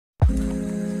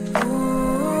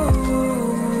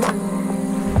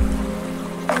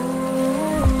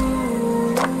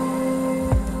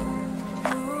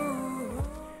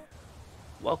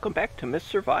welcome back to Myth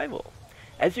Survival.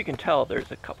 As you can tell,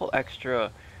 there's a couple extra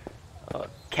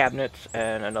cabinets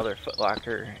and another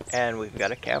footlocker, and we've got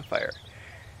a campfire.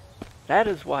 That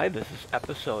is why this is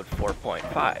episode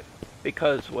 4.5,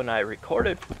 because when I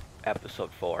recorded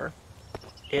episode 4,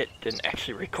 it didn't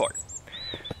actually record.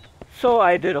 So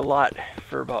I did a lot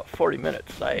for about 40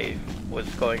 minutes. I was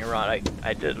going around,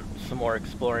 I did some more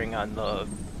exploring on the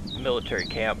military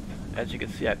camp. As you can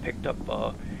see, I picked up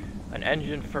an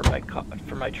engine for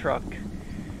my truck,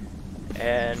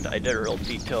 and I did a real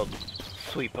detailed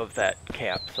sweep of that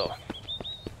camp. So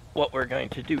what we're going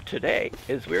to do today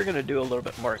is we're going to do a little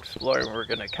bit more exploring. We're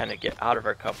going to kind of get out of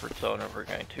our comfort zone, and we're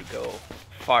going to go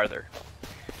farther.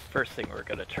 First thing we're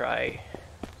going to try,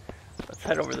 let's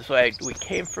head over this way. We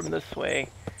came from this way,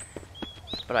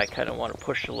 but I kind of want to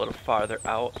push a little farther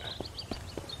out.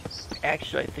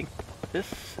 Actually, I think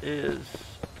this is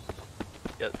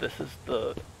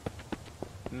the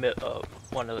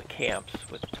one of the camps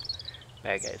with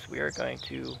bad guys. We are going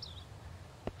to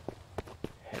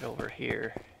head over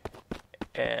here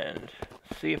and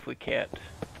see if we can't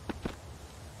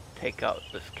take out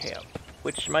this camp,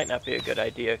 which might not be a good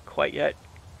idea quite yet.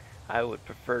 I would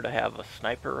prefer to have a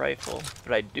sniper rifle,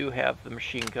 but I do have the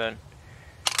machine gun,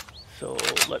 so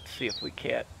let's see if we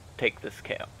can't take this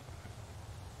camp.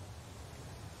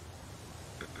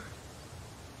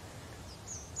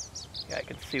 Yeah, I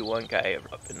can see one guy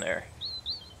up in there.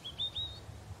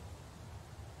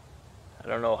 I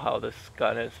don't know how this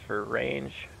gun is for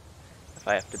range, if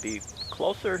I have to be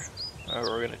closer, or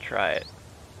we're gonna try it.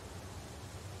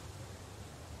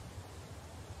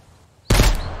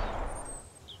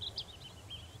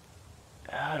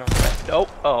 I don't know. Nope.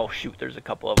 Oh shoot, there's a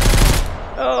couple of them.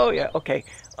 Oh yeah, okay.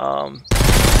 Oh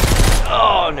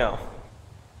no.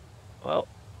 Well,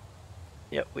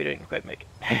 yep, we didn't quite make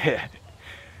it.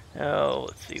 Oh,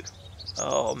 let's see.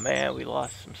 Oh man, we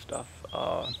lost some stuff.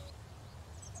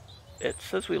 It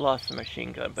says we lost the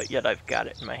machine gun, but yet I've got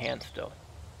it in my hand still.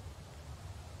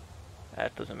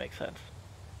 That doesn't make sense.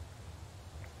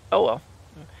 Oh well.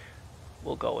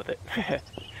 We'll go with it.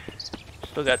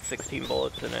 Still got 16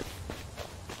 bullets in it.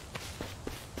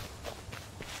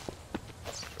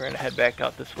 We're gonna head back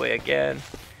out this way again.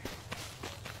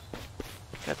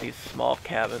 Got these small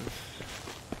cabins.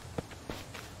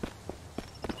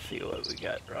 Let's see what we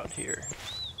got around here.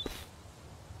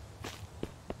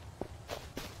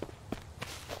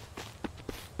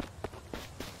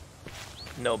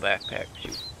 No backpack.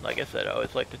 Shoot. Like I said, I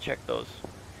always like to check those.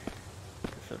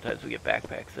 Sometimes we get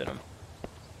backpacks in them.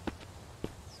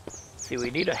 See,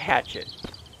 we need a hatchet.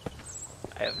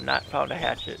 I have not found a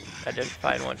hatchet. I didn't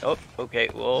find one. Oh, okay,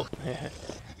 well.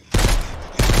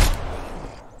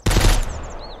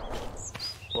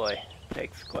 Boy,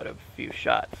 takes quite a few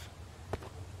shots.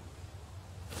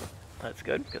 That's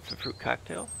good. Got some fruit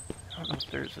cocktail. I don't know if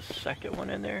there's a second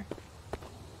one in there.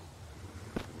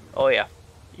 Oh yeah,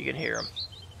 you can hear him.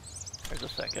 There's a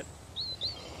second.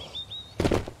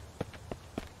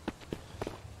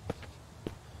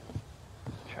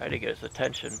 Try to get his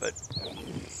attention, but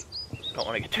don't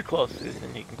want to get too close,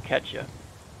 and he can catch you.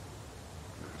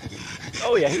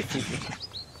 Oh yeah, he sees me.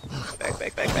 Back,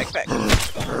 back, back, back, back.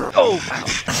 Oh, wow.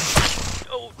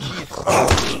 Oh,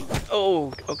 jeez.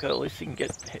 Oh, okay, at least he can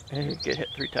get hit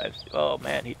 3 times. Oh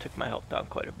man, he took my health down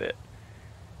quite a bit.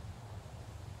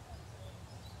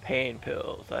 Pain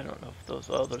pills. I don't know if those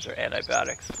are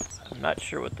antibiotics. I'm not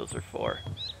sure what those are for.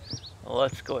 Well,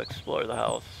 let's go explore the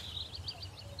house.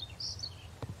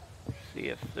 See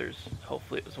if there's,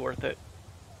 hopefully it was worth it.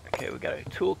 Okay, we got a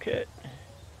toolkit.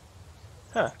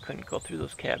 Huh, couldn't go through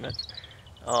those cabinets.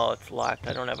 Oh, it's locked.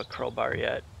 I don't have a crowbar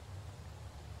yet.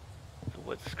 It's a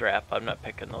wood scrap. I'm not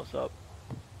picking those up.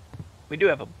 We do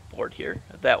have a board here.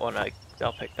 That one,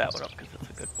 I'll pick that one up because it's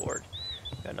a good board.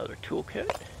 Got another toolkit.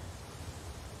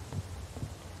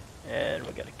 And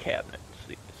we got a cabinet.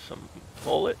 See, some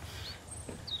bullets.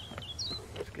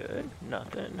 That's good.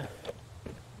 Nothing.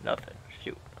 Nothing.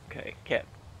 Shoot. Okay, can't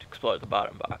explore the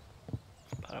bottom box.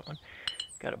 Bottom one.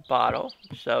 Got a bottle,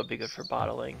 which that would be good for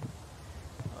bottling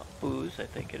booze, I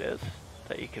think it is,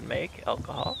 that you can make,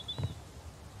 alcohol.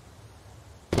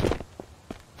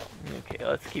 Okay,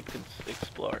 let's keep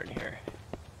exploring here.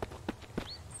 I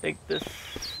think this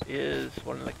is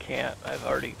one of the camp. I've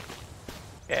already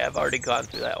gone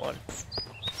through that one.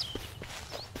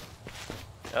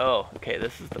 Oh, okay,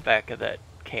 this is the back of that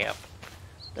camp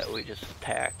that we just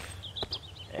attacked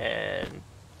and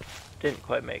didn't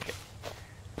quite make it.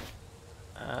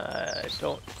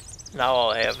 Now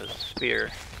all I have is a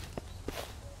spear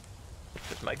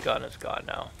because my gun is gone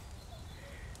now.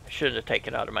 I should have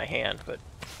taken it out of my hand, but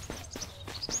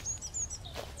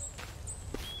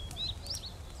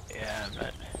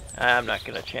I'm not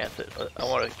gonna chance it. I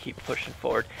want to keep pushing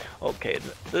forward. Okay,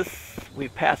 we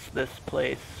passed this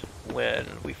place when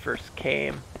we first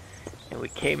came, and we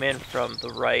came in from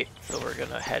the right, so we're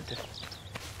gonna head to, I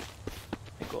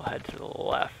think we'll head to the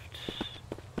left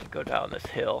and go down this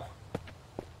hill.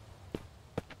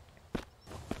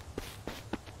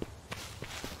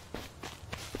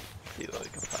 See what we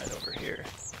can find over here.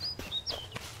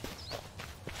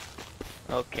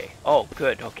 Okay. Oh,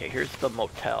 good. Okay, here's the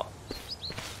motel.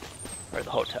 Or the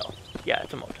hotel. Yeah,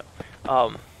 it's a motel.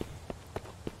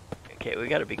 Okay, we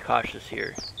gotta be cautious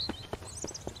here.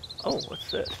 Oh,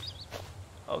 what's this?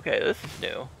 Okay, this is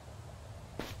new.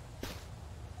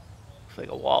 Looks like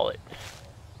a wallet.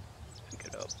 Pick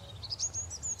it up.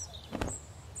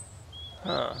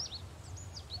 Huh.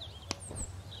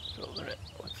 So,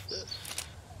 what's this?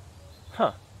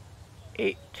 Huh.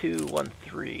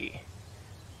 8213.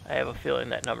 I have a feeling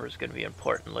that number is going to be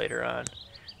important later on.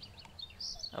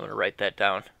 I'm going to write that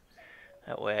down.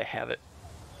 That way I have it.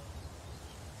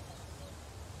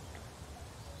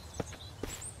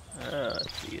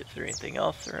 Let's see, is there anything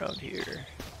else around here?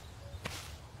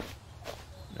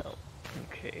 No.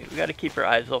 Okay, we got to keep our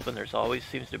eyes open. There's always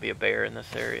seems to be a bear in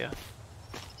this area.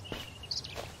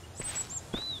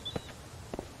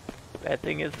 Bad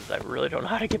thing is I really don't know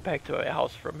how to get back to my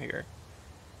house from here.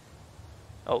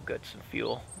 Oh, good, some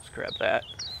fuel. Let's grab that.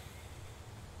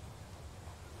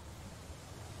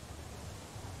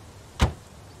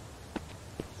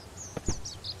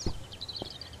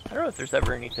 I don't know if there's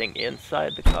ever anything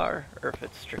inside the car, or if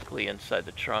it's strictly inside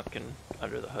the trunk and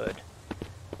under the hood.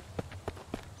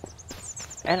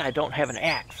 And I don't have an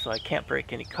axe, so I can't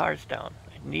break any cars down.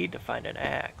 I need to find an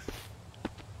axe.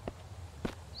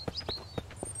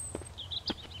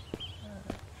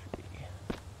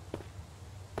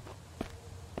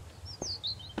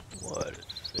 What is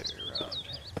there around?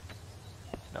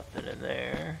 Nothing in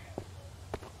there.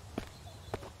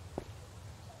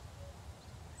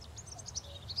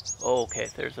 Oh, okay,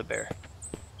 there's a bear.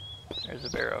 There's a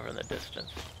bear over in the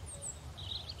distance.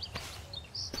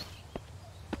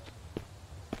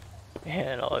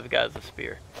 And all I've got is a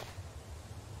spear.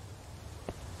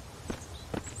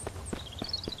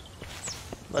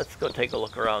 Let's go take a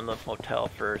look around the motel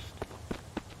first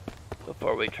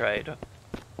before we try to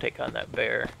take on that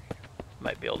bear.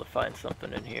 Might be able to find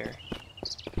something in here.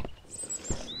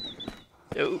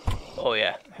 Ooh. Oh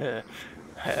yeah,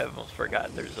 I almost forgot.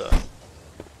 There's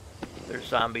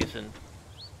zombies in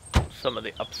some of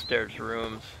the upstairs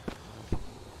rooms.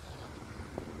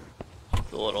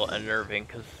 It's a little unnerving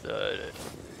because,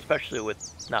 especially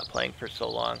with not playing for so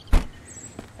long.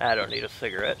 I don't need a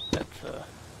cigarette. That's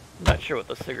I'm not sure what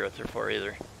the cigarettes are for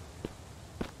either.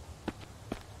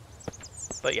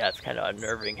 But yeah, it's kind of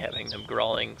unnerving having them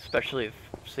growling, especially if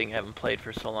haven't played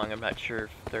for so long. I'm not sure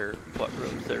if they're what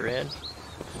rooms they're in.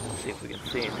 Let's see if we can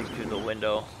see anything through the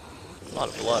window. A lot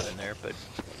of blood in there, but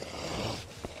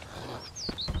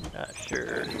not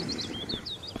sure.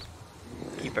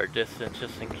 Keep our distance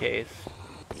just in case.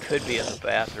 Could be in the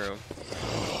bathroom.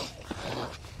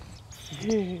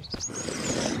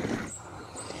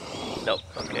 Nope.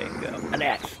 Okay, go. An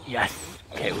axe. Yes.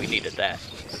 Okay, we needed that.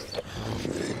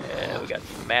 And we got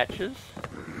some matches.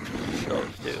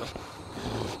 Those two.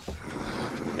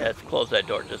 Yeah, let's close that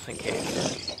door just in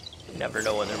case. You never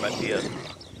know when there might be a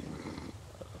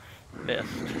mist.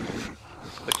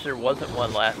 Which there wasn't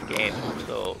one last game,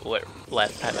 so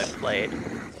last time I played,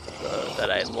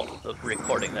 the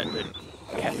recording that didn't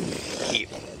keep.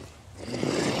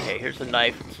 Okay, here's a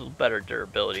knife. It's a better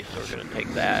durability, so we're gonna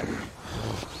take that.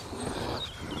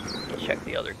 Check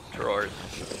the other drawers.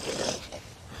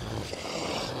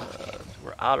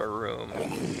 We're out of room.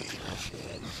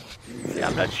 See,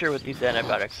 I'm not sure what these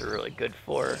antibiotics are really good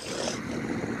for.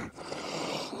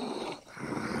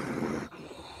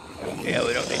 Yeah,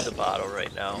 we don't need the bottle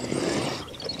right now.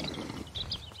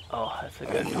 Oh, that's a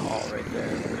good haul right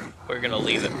there. We're gonna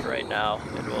leave it for right now,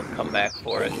 and we'll come back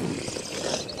for it.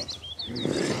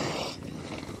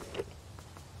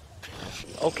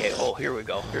 Okay, oh, here we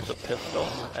go. Here's a pistol.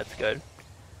 That's good.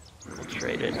 We'll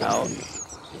trade it out.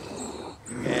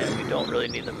 And we don't really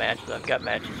need the matches. I've got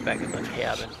matches back in the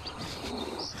cabin.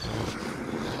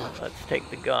 Let's take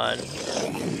the gun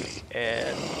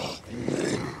and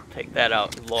take that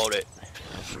out and load it.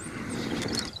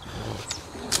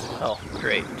 Oh,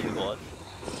 great, 2 bullets.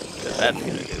 Because that's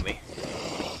gonna do me.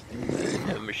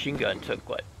 And the machine gun took,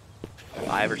 what,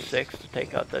 5 or 6 to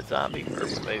take out that zombie? Or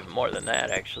maybe more than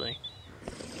that, actually.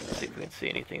 Let's see if we can see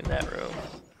anything in that room.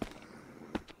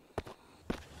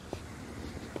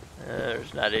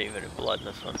 There's not even any blood in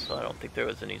this one, so I don't think there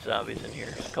was any zombies in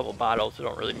here. A couple bottles, I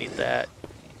don't really need that.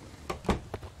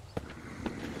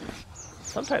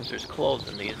 Sometimes there's clothes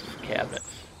in these cabinets.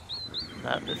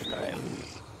 Not this time.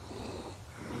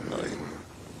 There's a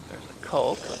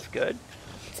Coke, that's good.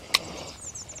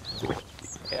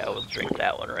 Yeah, we'll drink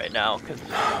that one right now because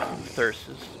thirst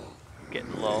is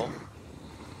getting low.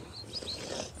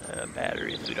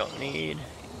 Batteries we don't need,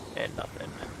 and nothing.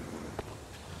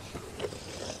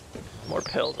 More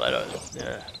pills, I don't...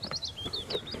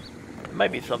 It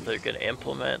might be something they're going to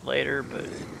implement later, but...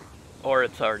 Or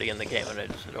it's already in the game and I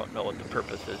just don't know what the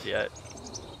purpose is yet.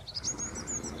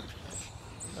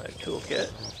 Another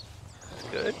toolkit. That's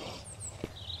good.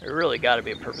 There really got to be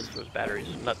a purpose for those batteries.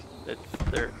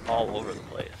 They're all over the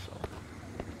place. So.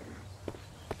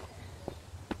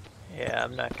 Yeah,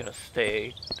 I'm not going to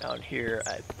stay down here.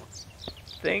 I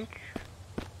think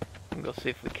I'm going to go see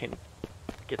if we can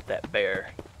get that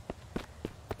bear.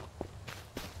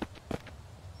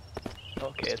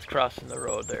 Okay, it's crossing the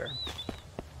road there.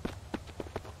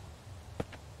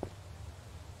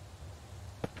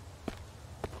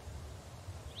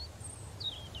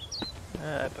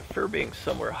 I prefer being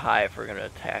somewhere high if we're going to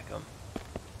attack them.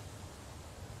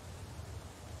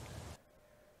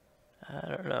 I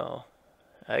don't know.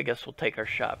 I guess we'll take our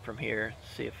shot from here,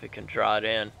 see if we can draw it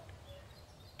in.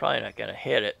 Probably not going to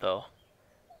hit it though.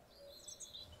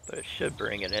 But it should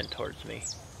bring it in towards me.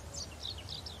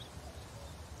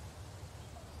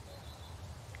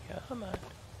 Come on.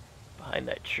 Behind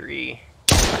that tree.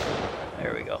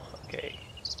 There we go. Okay.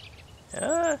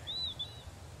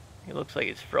 He looks like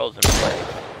he's frozen in place.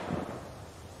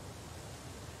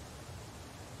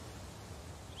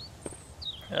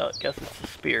 Well, I guess it's a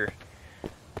spear.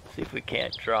 See if we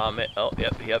can't draw him. Oh,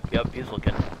 yep. He's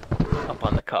looking up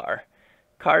on the car.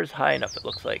 Car's high enough, it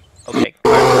looks like. Okay.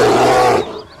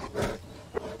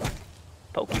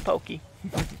 Pokey.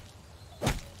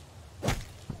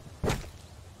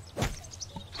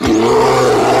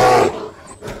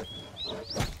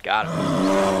 Got him.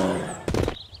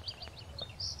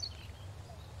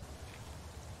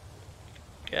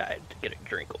 Yeah, I had to get a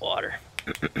drink of water.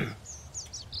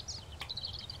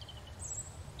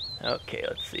 Okay,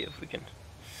 let's see if we can...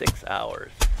 6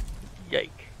 hours.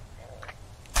 Yike.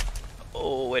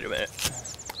 Oh, wait a minute.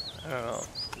 I don't know.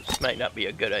 This might not be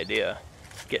a good idea.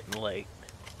 It's getting late.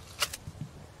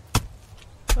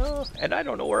 Oh, and I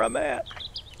don't know where I'm at.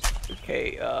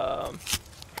 Okay,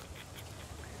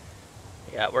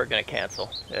 yeah, we're gonna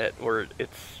cancel.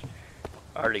 It's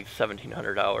already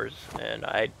 1,700 hours, and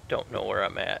I don't know where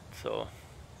I'm at, so...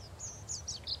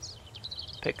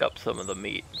 Pick up some of the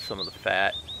meat, some of the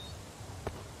fat.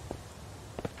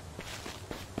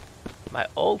 My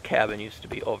old cabin used to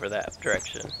be over that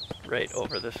direction, right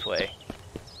over this way.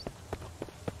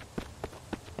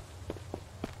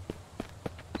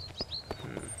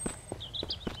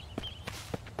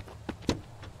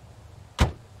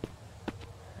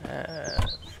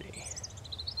 Let's see. It's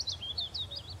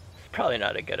probably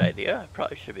not a good idea. I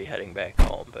probably should be heading back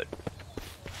home, but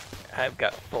I've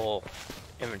got full.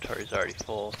 Inventory's already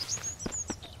full.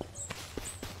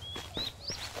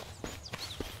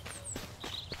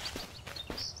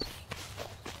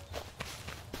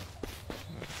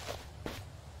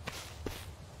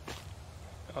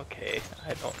 Okay,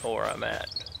 I don't know where I'm at.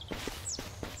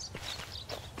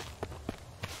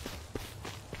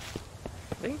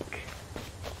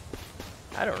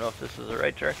 I don't know if this is the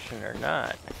right direction or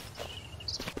not.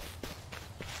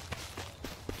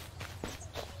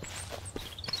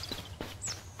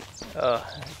 Oh,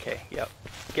 okay, yep.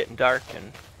 It's getting dark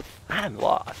and I'm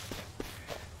lost.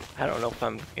 I don't know if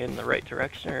I'm in the right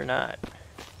direction or not.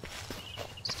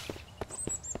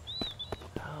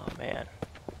 Oh man.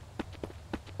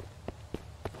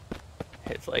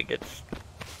 It's like it's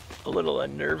a little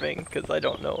unnerving because I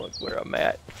don't know where I'm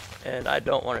at. And I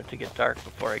don't want it to get dark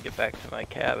before I get back to my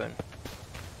cabin.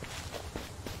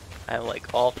 I'm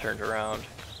like all turned around.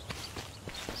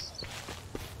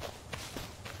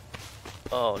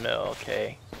 Oh no,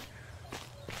 okay.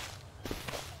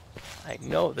 I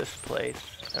know this place.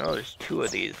 I know there's 2 of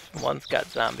these. One's got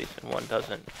zombies and one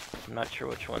doesn't. I'm not sure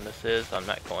which one this is. I'm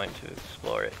not going to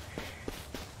explore it.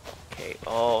 Okay,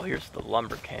 oh, here's the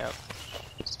lumber camp.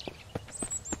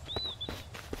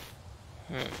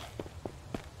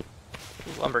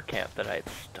 The lumber camp that I had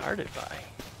started by.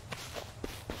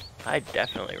 I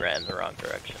definitely ran the wrong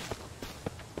direction.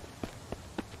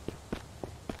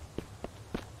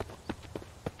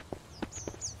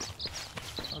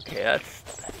 Okay, I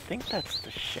think that's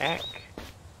the shack.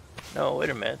 No, wait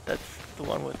a minute, that's the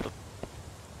one with the...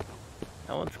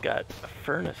 That one's got a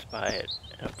furnace by it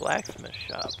and a blacksmith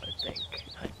shop, I think.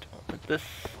 I don't... This...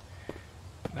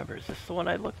 Remember, is this the one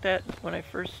I looked at when I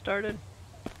first started?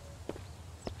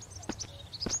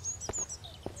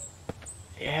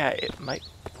 Yeah, it might,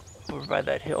 over by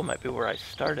that hill might be where I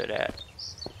started at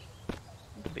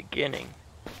the beginning.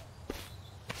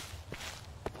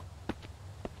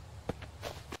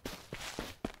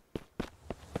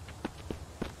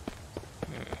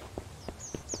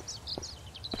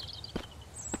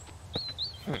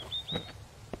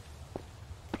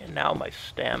 And now my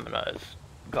stamina is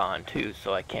gone too,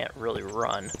 so I can't really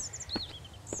run.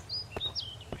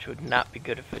 Which would not be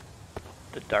good if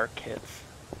the dark hits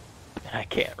and I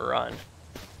can't run.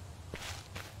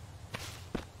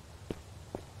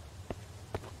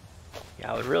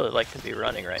 Yeah, I would really like to be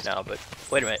running right now, but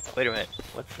wait a minute.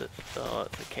 What's this? Oh,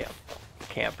 it's a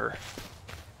camper.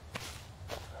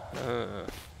 At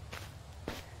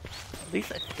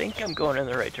least I think I'm going in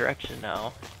the right direction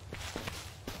now.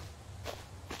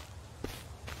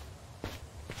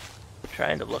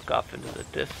 Trying to look off into the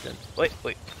distance. Wait.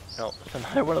 No, it's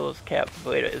another one of those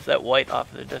Wait, is that white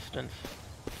off in the distance?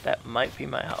 That might be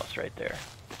my house right there.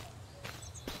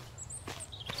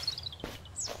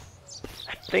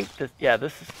 I think that, yeah,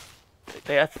 that's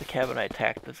the cabin I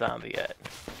attacked the zombie at.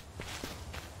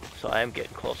 So I am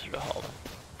getting closer to home.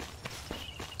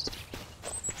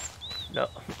 No,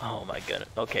 oh my goodness.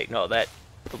 Okay, no, the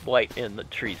white in the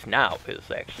trees now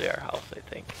is actually our house, I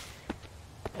think.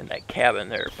 And that cabin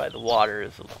there by the water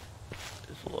is a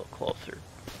little closer.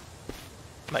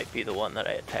 Might be the one that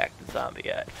I attacked the zombie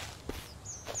at.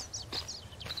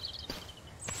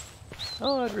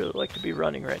 Oh, I'd really like to be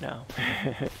running right now.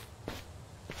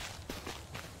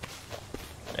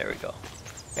 There we go.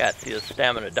 Yeah, see the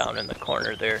stamina down in the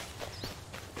corner there.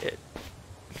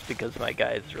 It's because my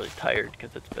guy is really tired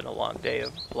because it's been a long day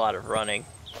of a lot of running.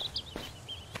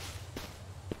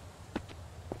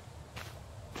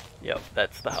 Yep,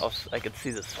 that's the house. I could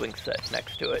see the swing set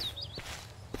next to it.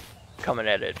 Coming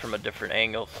at it from a different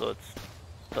angle, so it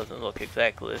doesn't look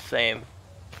exactly the same.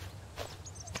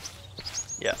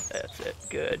 Yeah, that's it.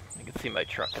 Good. You can see my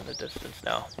truck in the distance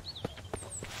now.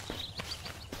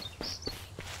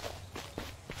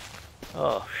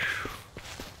 Oh, whew.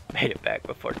 Made it back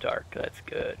before dark. That's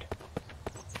good.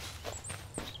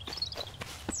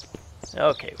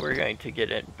 Okay, we're going to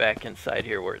get back inside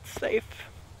here where it's safe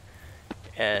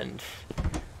and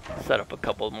set up a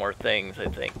couple more things, I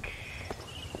think.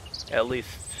 At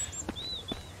least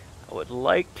I would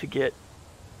like to get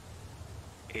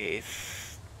a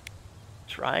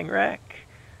drying rack.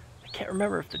 I can't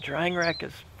remember if the drying rack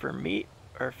is for meat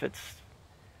or if it's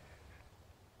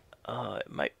it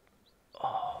might.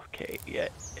 Oh, okay, yeah.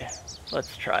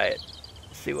 Let's try it.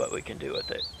 See what we can do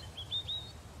with it.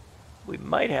 We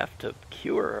might have to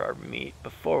cure our meat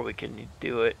before we can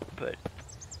do it, but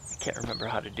I can't remember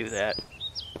how to do that.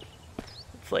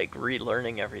 It's like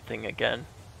relearning everything again.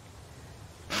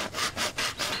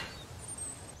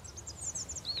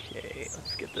 Okay,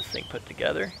 let's get this thing put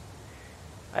together.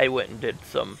 I went and did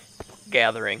some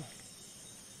gathering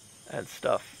and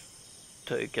stuff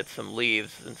to get some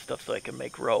leaves and stuff so I can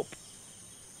make rope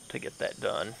to get that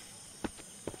done.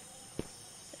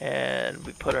 And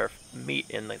we put our meat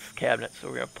in this cabinet, so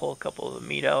we're going to pull a couple of the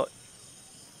meat out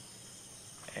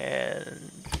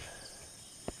and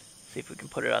see if we can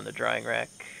put it on the drying rack,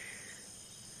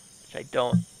 which I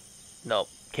don't. Nope,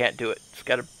 can't do it. It's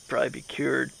got to probably be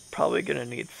cured. Probably going to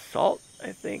need salt,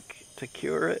 I think, to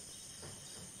cure it.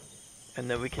 And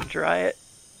then we can dry it,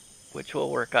 which we'll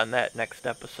work on that next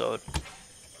episode.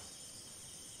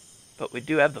 But we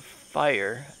do have the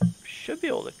fire. Should be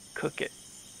able to cook it.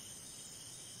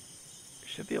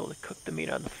 Should be able to cook the meat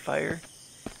on the fire.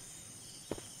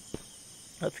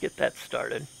 Let's get that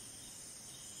started.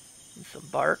 And some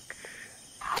bark.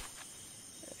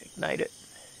 Ignite it.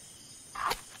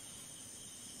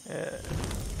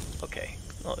 Okay.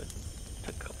 Well, it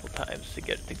took a couple times to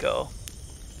get it to go.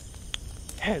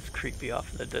 It's creepy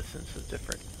off in the distance with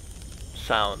different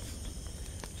sounds.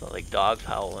 So like dogs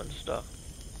howling and stuff.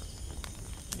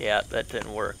 Yeah, that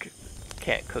didn't work.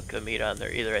 Can't cook the meat on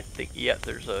there either. I think, yeah,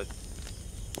 there's a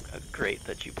grate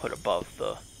that you put above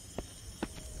the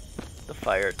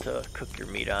fire to cook your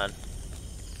meat on.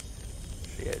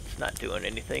 See, it's not doing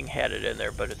anything. Had it in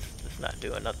there, but it's not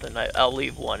doing nothing. I'll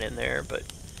leave one in there, but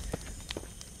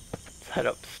let's head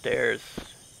upstairs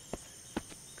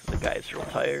because the guy's real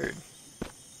tired.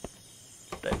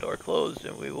 Get that door closed,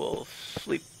 and we will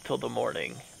sleep till the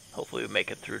morning. Hopefully, we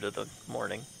make it through to the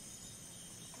morning.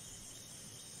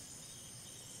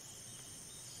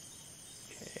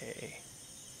 Okay.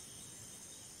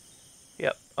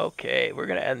 Yep, okay, we're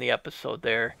going to end the episode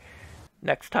there.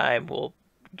 Next time, we'll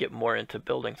get more into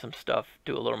building some stuff,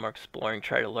 do a little more exploring,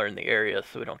 try to learn the area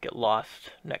so we don't get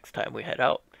lost next time we head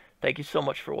out. Thank you so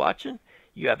much for watching.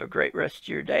 You have a great rest of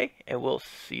your day, and we'll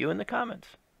see you in the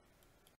comments.